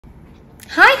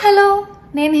Hi hello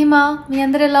నేను హిమ మీ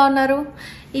అందరూ ఎలా ఉన్నారు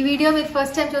ఈ వీడియో మీరు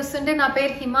ఫస్ట్ టైం చూస్తుంటే నా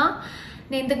పేరు హిమ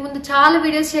నేను ఇంతకు ముందు చాలా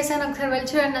వీడియోస్ చేశాను ఒకసారి వెళ్ళి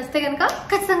చూడండి నచ్చితే కనుక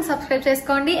ఖచ్చితంగా సబ్స్క్రైబ్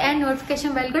చేసుకోండి అండ్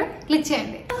నోటిఫికేషన్ బెల్ కూడా క్లిక్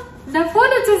చేయండి నా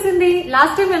ఫోన్ వచ్చేసింది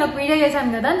లాస్ట్ టైం నేను ఒక వీడియో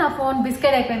చేశాను కదా నా ఫోన్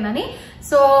బిస్కెట్ అయిపోయిందని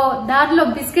సో దాంట్లో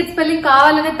బిస్కెట్ స్పెల్లింగ్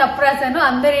కావాలనే తప్పు రాశాను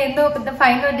అందరు ఏందో పెద్ద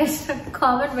ఫైన్ నోట్ చేసినట్టు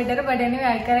కామెంట్ పెట్టారు బట్ ఎనీవే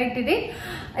ఐ కరెక్ట్ ఇది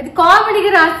అది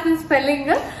కామెడీగా రాసిన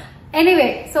spelling anyway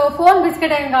so phone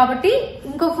biscuit అయింది కాబట్టి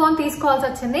ఇంకో ఫోన్ తీసుకోవాల్సి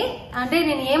వచ్చింది అంటే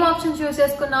నేను ఏం ఆప్షన్ చూస్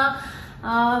చేసుకున్నా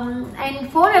అండ్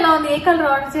ఫోన్ ఎలా ఉంది ఏ కలర్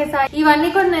ఆర్డర్ చేసా ఇవన్నీ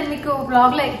కూడా నేను మీకు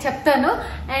బ్లాగ్ లో చెప్తాను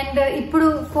అండ్ ఇప్పుడు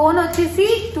ఫోన్ వచ్చేసి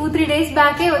 2-3 days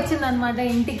బ్యాకే వచ్చింది అనమాట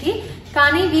ఇంటికి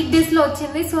కానీ వీక్ డేస్ లో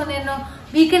వచ్చింది సో నేను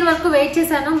వీకెండ్ వరకు వెయిట్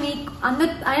చేశాను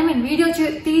మీకు వీడియో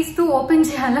తీస్తూ ఓపెన్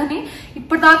చేయాలని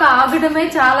ఇప్పటిదాకా ఆగడమే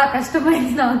చాలా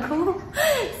కష్టమైంది నాకు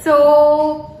సో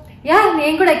యా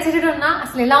నేను కూడా ఎక్సైటెడ్ ఉన్నా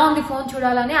అసలు ఎలా ఉంది ఫోన్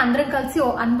చూడాలని అందరం కలిసి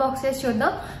అన్బాక్స్ చేసి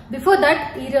చూద్దాం బిఫోర్ దట్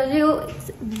ఈరోజు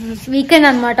వీకెండ్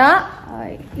అనమాట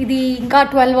ఇది ఇంకా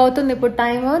 12 అవుతుంది ఇప్పుడు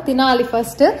టైం తినాలి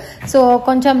ఫస్ట్ సో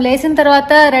కొంచెం లేచిన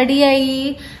తర్వాత రెడీ అయ్యి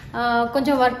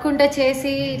కొంచెం వర్క్ ఉంటే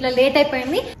చేసి ఇట్లా లేట్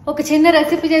అయిపోయింది ఒక చిన్న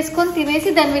రెసిపీ చేసుకొని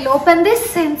తినేసి దాన్ని వీళ్ళు ఓపెన్ దిస్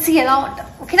సెన్స్ ఎలా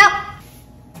ఉంటాం ఓకేనా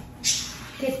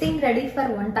గెట్టింగ్ రెడీ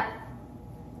ఫర్ వంట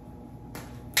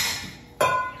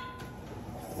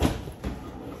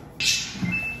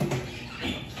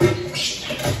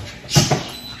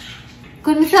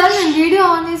కొన్నిసార్లు నేను వీడియో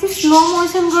ఆన్ చేసి స్లో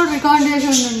మోషన్ కూడా రికార్డ్ చేసి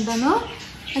ఉంటాను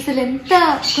అసలు ఎంత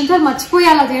కొంచెం మర్చిపోయి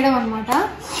అలా చేయడం అనమాట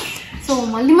సో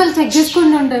మళ్ళీ చెక్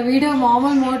చేసుకుంటూ ఉంటాను వీడియో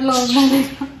మామూలు మోడ్లో ఉండాలి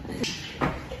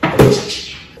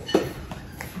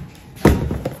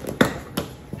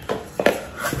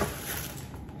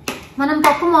మనం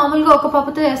పప్పు మామూలుగా ఒక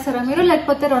పప్పుతో చేస్తారా మీరు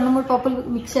లేకపోతే 2-3 పప్పులు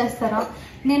మిక్స్ చేస్తారా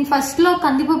నేను ఫస్ట్ లో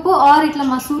కందిపప్పు ఆర్ ఇట్లా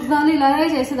మసూర్ దాల్ ఇలాగే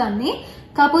చేసేదాన్ని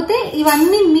కాకపోతే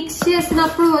ఇవన్నీ మిక్స్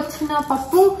చేసినప్పుడు వచ్చిన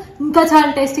పప్పు ఇంకా చాలా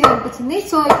టేస్టీగా అనిపించింది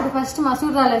సో ఇప్పుడు ఫస్ట్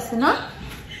మసూర్ దాల్ వేస్తున్నా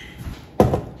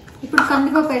ఇప్పుడు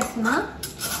కందిపప్పు వేస్తున్నా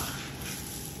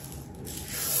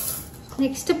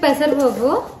నెక్స్ట్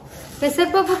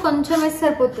పెసరపప్పు కొంచెం వేస్తే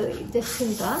సరిపోతుంది జస్ట్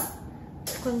ఇంకా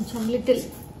కొంచెం లిటిల్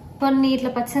కొన్ని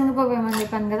ఇట్లా పచ్చిశనగపప్పు ఏమని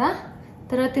చెప్పాను కదా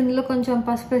తర్వాత ఇందులో కొంచెం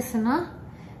పసుపు వేస్తున్నా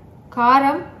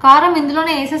కారం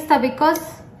ఇందులోనే వేసేస్తా బికాస్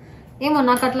ఏమో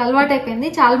నాకు అట్లా అలవాటు అయిపోయింది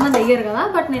చాలా మంది అయ్యారు కదా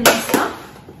బట్ నేను వేస్తా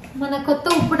మన కొత్త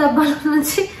ఉప్పు డబ్బాల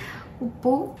నుంచి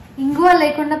ఉప్పు ఇంగువ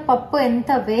లేకుండా పప్పు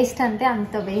ఎంత వేస్ట్ అంటే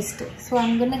అంత వేస్ట్ సో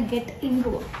అందుకనే గెట్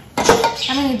ఇంగువ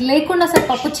ఇది లేకుండా అసలు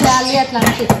పప్పు చేయాలి అట్లా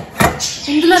అనిపిస్తుంది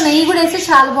ఇందులో నెయ్యి కూడా వేస్తే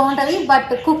చాలా బాగుంటుంది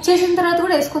బట్ కుక్ చేసిన తర్వాత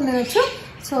కూడా వేసుకుని తినొచ్చు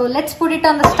so let's put it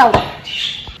on the stove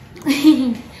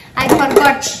I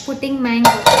forgot putting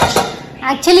mango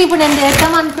actually ఇప్పుడు నేను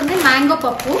చేద్దాం అనుకుంది మ్యాంగో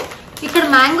పప్పు ఇక్కడ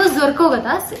మ్యాంగోస్ దొరకవు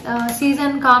కదా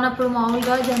సీజన్ కానప్పుడు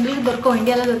మామూలుగా జనరల్గా దొరకవు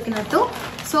ఇండియాలో దొరికినట్టు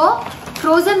సో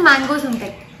ఫ్రోజన్ మ్యాంగోస్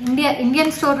ఉంటాయి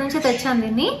ఇండియన్ స్టోర్ నుంచి తెచ్చాను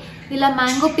దీన్ని ఇలా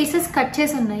మ్యాంగో పీసెస్ కట్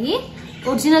చేసి ఉన్నాయి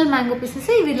ఒరిజినల్ మ్యాంగో పీసెస్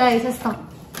ఇవి ఇలా వేసేస్తాం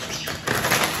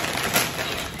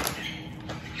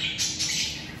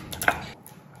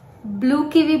బ్లూ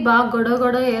కివి బాగా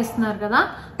గొడవ వేస్తున్నారు కదా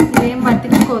ఇవేం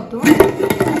పట్టించుకోవద్దు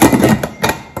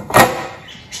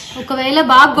ఒకవేళ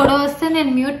బాగా గొడవ వస్తే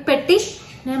నేను మ్యూట్ పెట్టి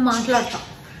నేను మాట్లాడతా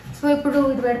సో ఇప్పుడు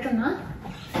ఇది పెడుతున్నా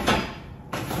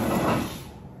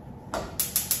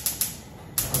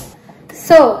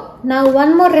సో నా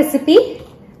వన్ మోర్ రెసిపీ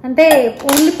అంటే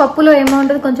ఓన్లీ పప్పులో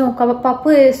ఏముంటుంది కొంచెం పప్పు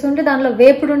వేస్తుంటే దాంట్లో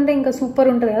వేపుడు ఉంటే ఇంకా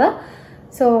సూపర్ ఉంటుంది కదా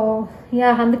సో యా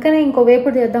అందుకనే ఇంకో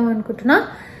వేపుడు చేద్దాం అనుకుంటున్నా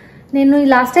నేను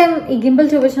లాస్ట్ టైం ఈ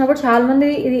గింబల్ చూపించినప్పుడు చాలా మంది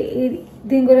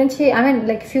దీని గురించి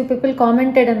లైక్ ఫ్యూ పీపుల్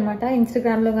కామెంటెడ్ అనమాట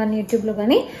ఇన్స్టాగ్రామ్లో కానీ యూట్యూబ్లో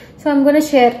కానీ so I'm gonna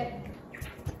share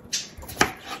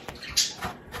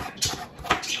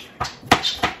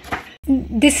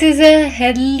this is a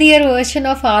healthier version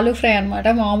of aloo fry అనమాట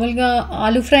మామూలుగా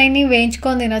ఆలూ ఫ్రైని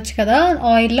వేయించుకొని తినొచ్చు కదా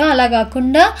ఆయిల్లో అలా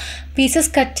కాకుండా పీసెస్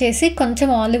కట్ చేసి కొంచెం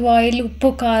ఆలివ్ ఆయిల్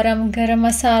ఉప్పు కారం garam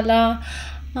masala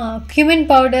cumin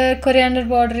powder coriander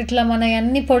powder ఇట్లా మన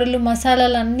అన్ని పొడులు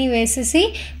మసాలాలు అన్నీ వేసేసి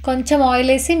కొంచెం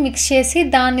ఆయిల్ వేసి మిక్స్ చేసి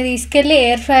దాన్ని తీసుకెళ్ళి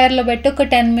ఎయిర్ ఫ్రైయర్లో పెట్టి ఒక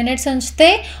 10 minutes ఉంచితే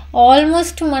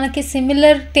ఆల్మోస్ట్ మనకి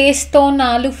సిమిలర్ టేస్ట్తో ఉన్న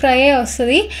ఆలూ ఫ్రైయే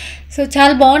వస్తుంది సో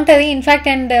చాలా బాగుంటుంది ఇన్ఫ్యాక్ట్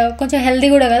అండ్ కొంచెం హెల్దీ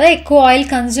కూడా కదా ఎక్కువ ఆయిల్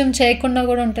కన్జ్యూమ్ చేయకుండా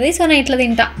కూడా ఉంటుంది సో నేను ఇట్లా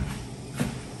తింటా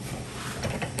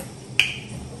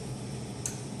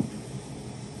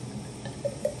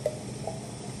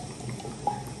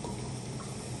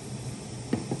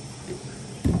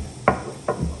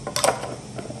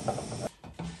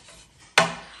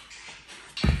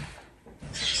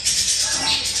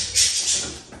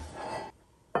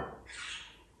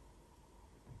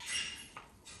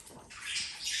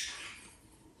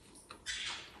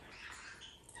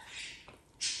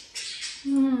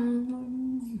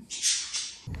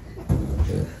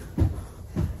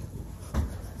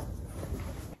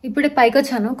ఇప్పుడే పైకి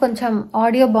వచ్చాను, కొంచెం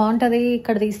ఆడియో బాగుంటది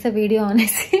ఇక్కడ తీస్తే వీడియో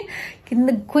అనేసి కింద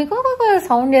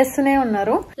సౌండ్ చేస్తూనే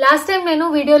ఉన్నారు. లాస్ట్ టైం నేను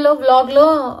వీడియోలో వ్లాగ్ లో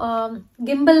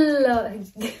గింబల్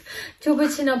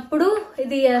చూపించినప్పుడు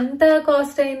ఇది ఎంత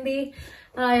కాస్ట్ అయింది,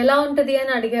 ఎలా ఉంటది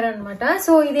అని అడిగారు అనమాట.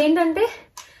 సో ఇదేంటంటే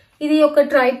ఇది ఒక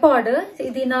ట్రైపాడ్,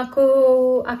 ఇది నాకు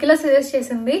అఖిల సజెస్ట్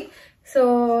చేసింది. సో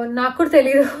నాకు కూడా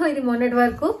తెలియదు ఇది మొన్నటి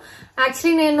వరకు.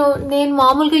 యాక్చువల్లీ నేను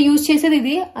మామూలుగా యూజ్ చేసేది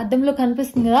ఇది అద్దంలో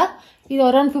కనిపిస్తుంది కదా, ఇది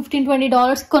అరౌండ్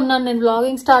 $15-20 కొన్నాను నేను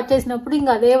బ్లాగింగ్ స్టార్ట్ చేసినప్పుడు.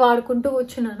 ఇంకా అదే వాడుకుంటూ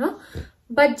కూర్చున్నాను.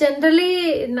 బట్ జనరలీ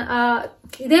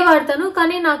ఇదే వాడతాను,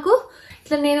 కానీ నాకు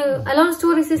ఇట్లా నేను అలౌన్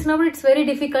స్టోరీస్ ఇచ్చినప్పుడు it's very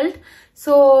difficult.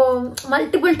 So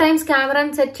multiple times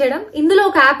కెమెరాని సెట్ చేయడం. ఇందులో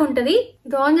ఒక యాప్ ఉంటుంది,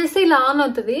 ఇది ఆన్ చేస్తే ఇలా ఆన్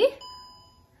అవుతుంది.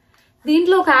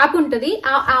 దీంట్లో ఒక యాప్ ఉంటుంది,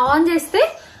 ఆన్ చేస్తే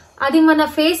అది మన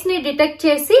ఫేస్ ని డిటెక్ట్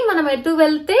చేసి మనం ఎటు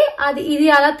వెళ్తే ఇది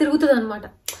అలా తిరుగుతుంది అనమాట.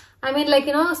 I mean like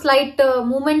slight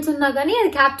moments ఉన్నా కానీ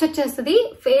అది క్యాప్చర్ చేస్తుంది.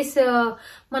 ఫేస్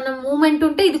మనం మూమెంట్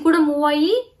ఉంటే ఇది కూడా మూవ్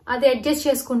అయ్యి అది అడ్జస్ట్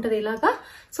చేసుకుంటది ఇలాగా.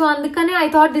 సో అందుకనే I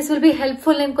thought this will be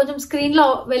helpful. నేను కొంచెం స్క్రీన్ లో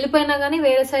వెళ్ళిపోయినా గానీ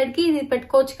వేరే సైడ్ కి ఇది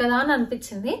పెట్టుకోవచ్చు కదా అని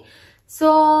అనిపించింది. సో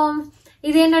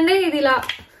ఇదేంటంటే ఇది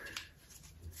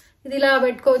ఇలా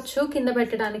పెట్టుకోవచ్చు కింద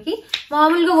పెట్టడానికి.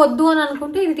 మామూలుగా వద్దు అని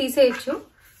అనుకుంటే ఇది తీసేయచ్చు,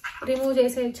 రిమూవ్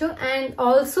చేసేయచ్చు. అండ్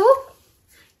ఆల్సో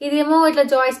ఇదేమో ఇట్లా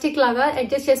జాయ్స్టిక్ లాగా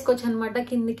అడ్జస్ట్ చేసుకోవచ్చు అనమాట,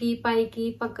 కిందికి పైకి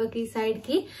పక్కకి సైడ్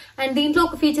కి. అండ్ దీంట్లో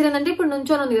ఒక ఫీచర్ ఏంటంటే ఇప్పుడు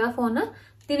నుంచొని ఉంది కదా ఫోన్,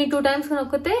 దీన్ని 2 times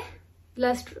నొక్కితే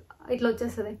ఇట్లా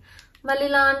వచ్చేస్తుంది. మళ్ళీ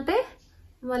ఇలా అంటే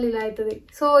మళ్ళీ ఇలా అవుతుంది.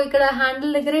 సో ఇక్కడ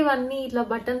హ్యాండిల్ దగ్గర ఇవన్నీ ఇట్లా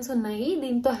బటన్స్ ఉన్నాయి,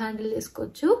 దీంతో హ్యాండిల్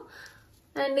చేసుకోవచ్చు.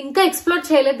 అండ్ ఇంకా ఎక్స్ప్లోర్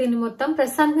చేయలేదు దీన్ని మొత్తం,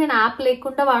 ప్రస్తుతానికి నేను యాప్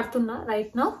లేకుండా వాడుతున్నా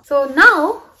right now. So now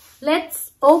let's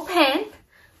open.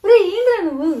 ఏంద్రా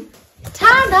నువ్వు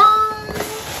చాడా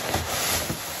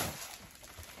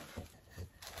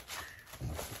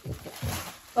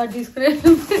వాడు తీసుకునే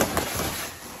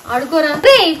ఆడుకోరా.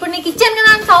 ఇప్పుడు నీకు ఇచ్చాను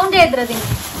కదా అని సౌండ్ చేయద్దురా దీన్ని.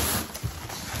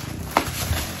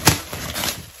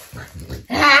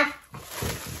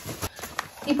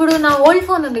 ఇప్పుడు నా ఓల్డ్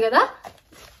ఫోన్ ఉంది కదా,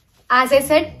 యాజ్ ఐ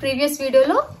సెడ్ ప్రీవియస్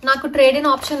వీడియోలో నాకు ట్రేడ్ ఇన్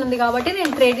ఆప్షన్ ఉంది కాబట్టి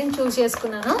నేను ట్రేడ్ ఇన్ చూస్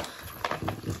చేసుకున్నాను.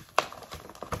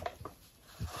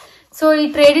 సో ఈ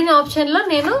ట్రేడ్ ఇన్ ఆప్షన్ లో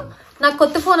నాకు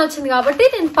కొత్త ఫోన్ వచ్చింది కాబట్టి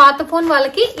నేను పాత ఫోన్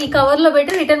వాళ్ళకి ఈ కవర్ లో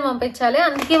పెట్టి రిటర్న్ పంపించాలి.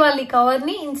 అందుకే వాళ్ళు ఈ కవర్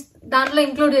ని దాంట్లో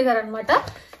ఇంక్లూడ్ చేశారనమాట.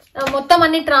 మొత్తం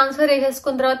అన్ని ట్రాన్స్ఫర్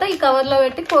చేసేసుకున్న తర్వాత ఈ కవర్ లో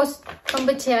పెట్టి పోస్ట్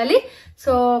పంపించేయాలి.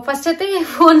 సో ఫస్ట్ అయితే ఈ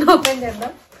ఫోన్ ఓపెన్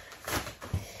చేద్దాం.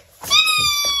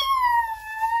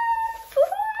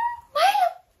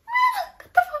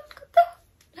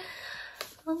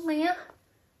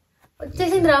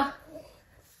 వచ్చేసిందిరా.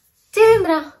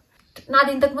 నాది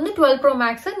ఇంతకు ముందు 12 Pro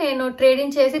Max, నేను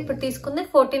ట్రేడింగ్ చేసి ఇప్పుడు తీసుకుంది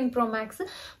 14 Pro Max,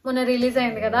 మొన్న రిలీజ్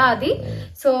అయింది కదా అది.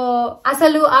 సో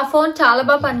అసలు ఆ ఫోన్ చాలా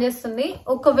బాగా పనిచేస్తుంది.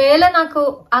 ఒకవేళ నాకు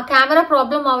ఆ కెమెరా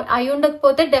ప్రాబ్లం అయి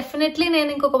ఉండకపోతే డెఫినెట్లీ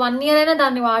నేను ఇంకొక 1 year అయినా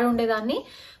దాన్ని వాడి ఉండేదాన్ని,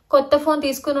 కొత్త ఫోన్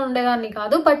తీసుకుని ఉండేదాన్ని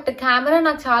కాదు. బట్ కెమెరా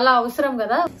నాకు చాలా అవసరం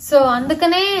కదా, సో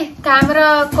అందుకనే కెమెరా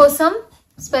కోసం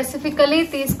స్పెసిఫికలీ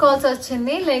తీసుకోవాల్సి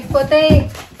వచ్చింది. లేకపోతే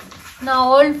నా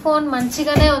ఓల్డ్ ఫోన్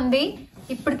మంచిగానే ఉంది,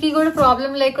 ఇప్పటికీ కూడా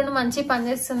ప్రాబ్లం లేకుండా మంచి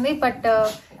పనిచేస్తుంది. బట్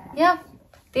యా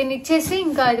దీన్ని ఇచ్చేసి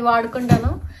ఇంకా ఇది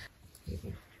వాడుకుంటాను.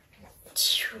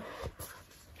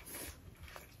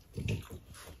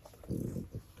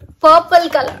 Purple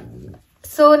colour.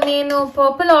 సో నేను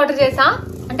పర్పుల్ ఆర్డర్ చేసా.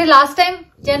 అంటే లాస్ట్ టైం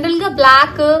జనరల్ గా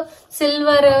బ్లాక్,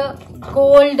 సిల్వర్,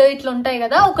 గోల్డ్ ఇట్లా ఉంటాయి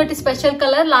కదా, ఒకటి స్పెషల్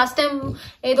కలర్. లాస్ట్ టైం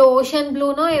ఏదో ఓషన్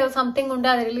బ్లూనో ఏదో సంథింగ్ ఉండే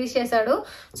అది రిలీజ్ చేశాడు.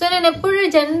 సో నేను ఎప్పుడు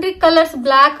జనరిక్ కలర్స్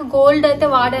బ్లాక్, గోల్డ్ అయితే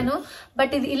వాడాను,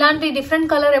 బట్ ఇది ఇలాంటి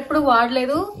డిఫరెంట్ కలర్ ఎప్పుడు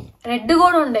వాడలేదు. రెడ్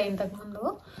కూడా ఉండే ఇంతకు ముందు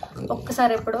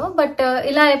ఒక్కసారి ఎప్పుడు, బట్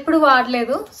ఇలా ఎప్పుడు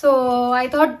వాడలేదు. So I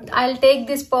thought I will take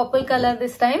this purple colour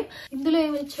this time. ఇందులో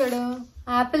ఏమి ఇచ్చాడు,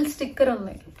 యాపిల్ స్టిక్కర్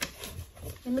ఉంది,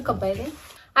 ఎందుకబ్బా ఇది.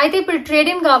 అయితే ఇప్పుడు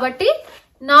ట్రేడింగ్ కాబట్టి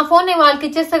నా ఫోన్ నేను వాళ్ళకి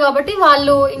ఇచ్చేస్తా కాబట్టి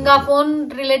వాళ్ళు ఇంకా ఫోన్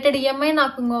రిలేటెడ్ ఈఎంఐ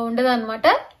నాకు ఉండదు అనమాట.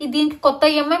 దీనికి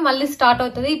కొత్త ఈఎంఐ మళ్ళీ స్టార్ట్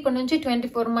అవుతుంది. ఇప్పటి నుంచి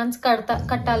 24 months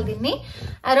కట్టాలి. దీన్ని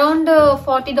అరౌండ్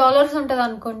 $40 ఉంటుంది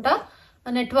అనుకుంటా,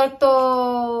 నెట్వర్క్ తో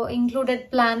ఇంక్లూడెడ్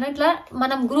ప్లాన్. ఇట్లా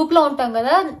మనం గ్రూప్ లో ఉంటాం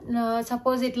కదా,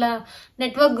 సపోజ్ ఇట్లా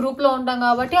నెట్వర్క్ గ్రూప్ లో ఉంటాం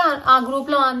కాబట్టి ఆ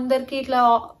గ్రూప్ లో అందరికి ఇట్లా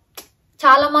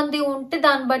చాలా మంది ఉంటే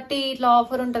దాన్ని బట్టి ఇట్లా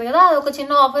ఆఫర్ ఉంటది కదా, అది ఒక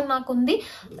చిన్న ఆఫర్ నాకు ఉంది.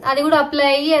 అది కూడా అప్లై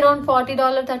అయ్యి అరౌండ్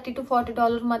 $40, $30 to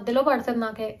 $40 మధ్యలో పడుతుంది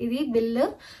నాకు ఇది bill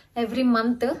every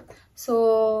month. So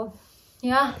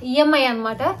yeah EMI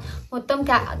అనమాట, మొత్తం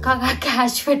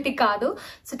క్యాష్ పెట్టి కాదు.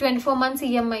 సో 24 months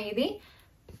ఈఎంఐ ఇది.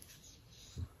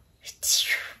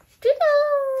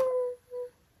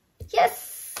 ఎస్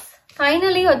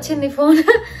ఫైనలీ వచ్చింది ఫోన్.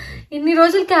 ఇన్ని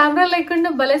రోజులు కెమెరా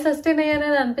లేకుండా భలే సస్టైన్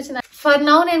అయ్యానని అనిపించింది. ఫర్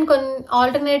నౌ నేను కొన్ని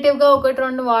ఆల్టర్నేటివ్ గా ఒకటి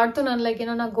రెండు వాడుతున్నాను, లైక్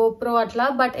నా గోప్రో అట్లా.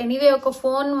 బట్ ఎనీవే ఒక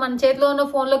ఫోన్, మన చేతిలో ఉన్న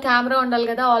ఫోన్ లో కెమెరా ఉండాలి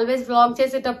కదా, ఆల్వేస్ వ్లాగ్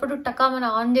చేసేటప్పుడు టకా మనం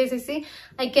ఆన్ చేసేసి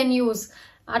ఐ కెన్ యూజ్.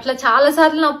 అట్లా చాలా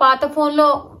సార్లు నా పాత ఫోన్ లో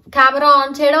కెమెరా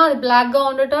ఆన్ చేయడం, అది బ్లాక్ గా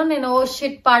ఉండటం, నేను ఓ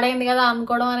షిట్ పాడైంది కదా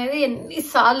అనుకోవడం అనేది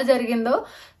ఎన్నిసార్లు జరిగిందో.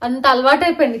 అంత అలవాటు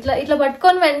అయిపోయింది. ఇట్లా ఇట్లా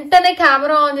పట్టుకొని వెంటనే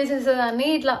కెమెరా ఆన్ చేసేసేదాన్ని,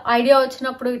 ఇట్లా ఐడియా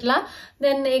వచ్చినప్పుడు ఇట్లా.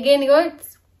 దెన్ అగైన్ ఇగో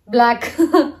బ్లాక్.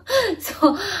 సో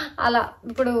అలా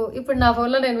ఇప్పుడు నా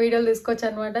ఫోన్ లో నేను వీడియోలు తీసుకోవచ్చు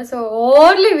అనమాట. So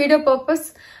only video purpose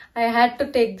I had to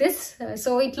take this.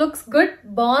 So it looks good,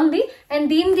 బాగుంది. అండ్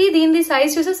దీనిది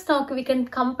సైజ్ చూసేసి నాకు we can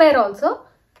compare also.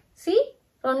 C,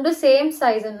 రెండు సేమ్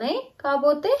సైజ్ ఉన్నాయి,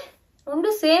 కాకపోతే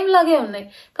రెండు సేమ్ లాగే ఉన్నాయి.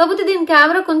 కాకపోతే దీని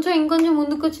కెమెరా కొంచెం ఇంకొంచెం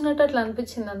ముందుకు వచ్చినట్టు అట్లా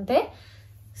అనిపించింది అంతే.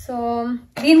 సో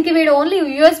దీనికి వీడు ఓన్లీ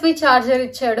యూఎస్బి చార్జర్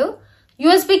ఇచ్చాడు,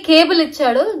 యూఎస్బి కేబుల్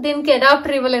ఇచ్చాడు, దీనికి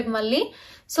అడాప్టర్ ఇవ్వలేదు మళ్ళీ.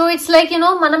 సో ఇట్స్ లైక్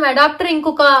మనం అడాప్టర్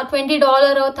ఇంకొక $20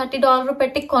 $30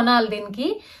 పెట్టి కొనాలి దీనికి.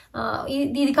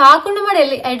 ఇది కాకుండా మరి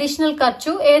అడిషనల్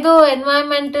ఖర్చు, ఏదో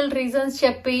ఎన్వైరన్మెంటల్ రీజన్స్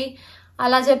చెప్పి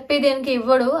అలా చెప్పి దీనికి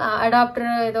ఇవ్వడు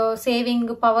అడాప్టర్, ఏదో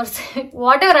saving power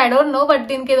what ever, I don't know. But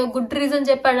దీనికి ఏదో గుడ్ రీజన్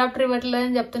చెప్పి అడాప్టర్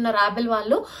ఇవ్వట్లేదని చెప్తున్నారు యాపిల్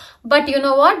వాళ్ళు. బట్ యు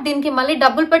నో వాట్, దీనికి మళ్ళీ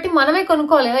డబ్బులు పెట్టి మనమే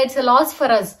కొనుక్కోవాలి, it's a loss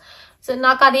for us. So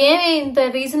నాకు అది ఏమి ఇంత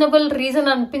రీజనబుల్ రీజన్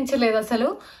అనిపించలేదు అసలు.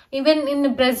 Even in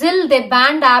Brazil they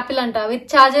band Apple అంట, విత్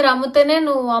ఛార్జర్ అమ్ముతేనే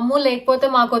నువ్వు అమ్ము, లేకపోతే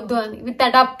మాకొద్దు అని, విత్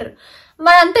అడాప్టర్.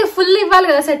 మరి అంతే ఫుల్ ఇవ్వాలి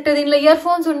కదా సెట్. దీనిలో ఇయర్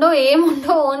ఫోన్స్ ఉండవు,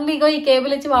 ఏముండవు, ఓన్లీగా ఈ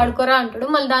కేబుల్ ఇచ్చి వాడుకోరా అంటాడు.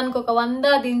 మళ్ళీ దానికి ఒక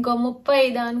 100, దీనికి 30,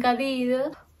 దానికి అది ఇది.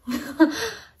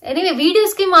 ఎనీవే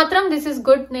వీడియోస్ కి మాత్రం దిస్ ఇస్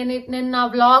గుడ్. నేను నా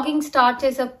వ్లాగింగ్ స్టార్ట్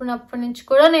చేసేటప్పటి నుంచి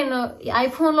కూడా నేను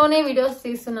ఐఫోన్ లోనే వీడియోస్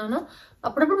తీస్తున్నాను.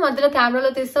 అప్పుడప్పుడు మధ్యలో కెమెరాలో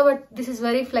తీస్తా, but this is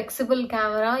very flexible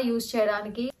camera use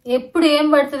చేయడానికి. ఎప్పుడు ఏం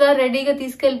పడుతుందా రెడీగా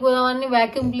తీసుకెళ్లిపోదామని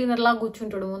వ్యాక్యూమ్ క్లీనర్ లా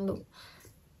కూర్చుంటాడు ముందు.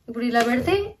 ఇప్పుడు ఇలా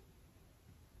పెడితే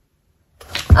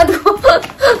అది.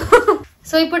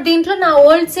 సో ఇప్పుడు దీంట్లో నా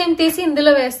ఓల్డ్ సేమ్ తీసి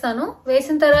ఇందులో వేస్తాను,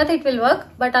 వేసిన తర్వాత it will work.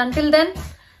 But until then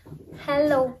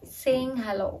hello, saying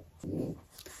hello.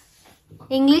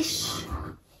 English,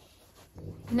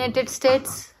 United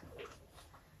states,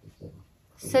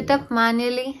 setup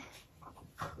manually,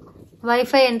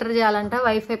 wifi enter చేయాలంట,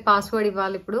 వైఫై పాస్వర్డ్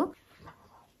ఇవ్వాలి. ఇప్పుడు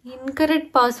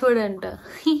ఇన్కరెక్ట్ పాస్వర్డ్ అంట,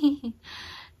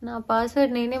 నా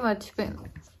పాస్వర్డ్ నేనే మర్చిపోయాను.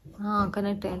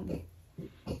 కనెక్ట్ అయింది,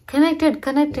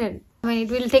 connected.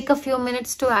 It will take a few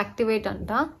minutes to activate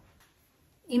అంట.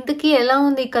 ఇంతకీ ఎలా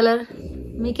ఉంది ఈ కలర్,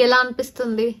 మీకు ఎలా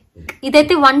అనిపిస్తుంది?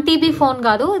 ఇదైతే 1 TB ఫోన్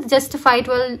కాదు, ఇది just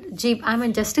 512 GB. I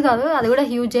mean just కాదు, అది కూడా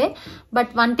హ్యూజే.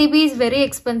 But 1 TB is very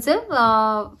expensive.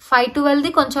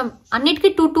 512ది కొంచెం అన్నిటికీ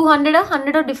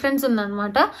 200 డిఫరెన్స్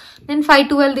ఉందన్నమాట. నేను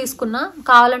 512 తీసుకున్నా,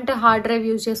 కావాలంటే హార్డ్ డ్రైవ్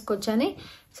యూజ్ చేసుకోవచ్చు అని.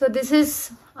 So this is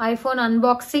iPhone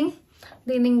unboxing.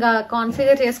 దీన్ని ఇంకా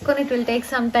కాన్ఫిగర్ చేసుకొని it will take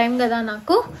some time కదా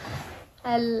నాకు.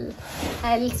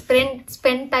 I'll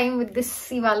spend time with this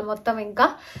ఇవాళ మొత్తం. ఇంకా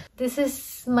this is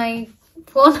my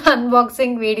phone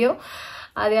unboxing video.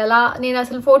 అది అలా నేను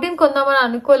అసలు 14 కొందామని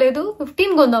అనుకోలేదు,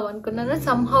 15 కొందాం అనుకున్నాను.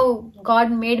 Somehow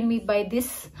God made me by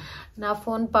this, నా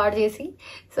ఫోన్ పాడు చేసి.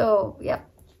 సో యా,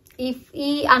 ఈ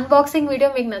అన్బాక్సింగ్ వీడియో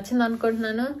మీకు నచ్చింది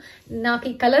అనుకుంటున్నాను. నాకు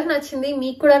ఈ కలర్ నచ్చింది,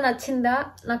 మీకు కూడా నచ్చిందా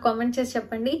నాకు కామెంట్ చేసి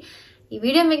చెప్పండి. ఈ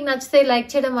వీడియో మీకు నచ్చితే లైక్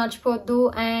చేయడం మర్చిపోవద్దు.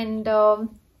 అండ్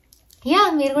యా,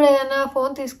 మీరు కూడా ఏదైనా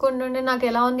ఫోన్ తీసుకుంటుంటే నాకు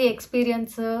ఎలా ఉంది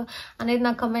ఎక్స్పీరియన్స్ అనేది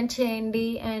నాకు కమెంట్ చేయండి.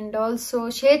 అండ్ ఆల్సో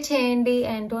షేర్ చేయండి.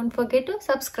 And don't forget to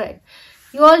subscribe.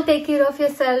 You all take care of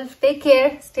your self, take care,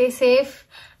 stay safe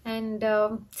and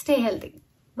stay healthy.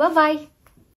 Bye.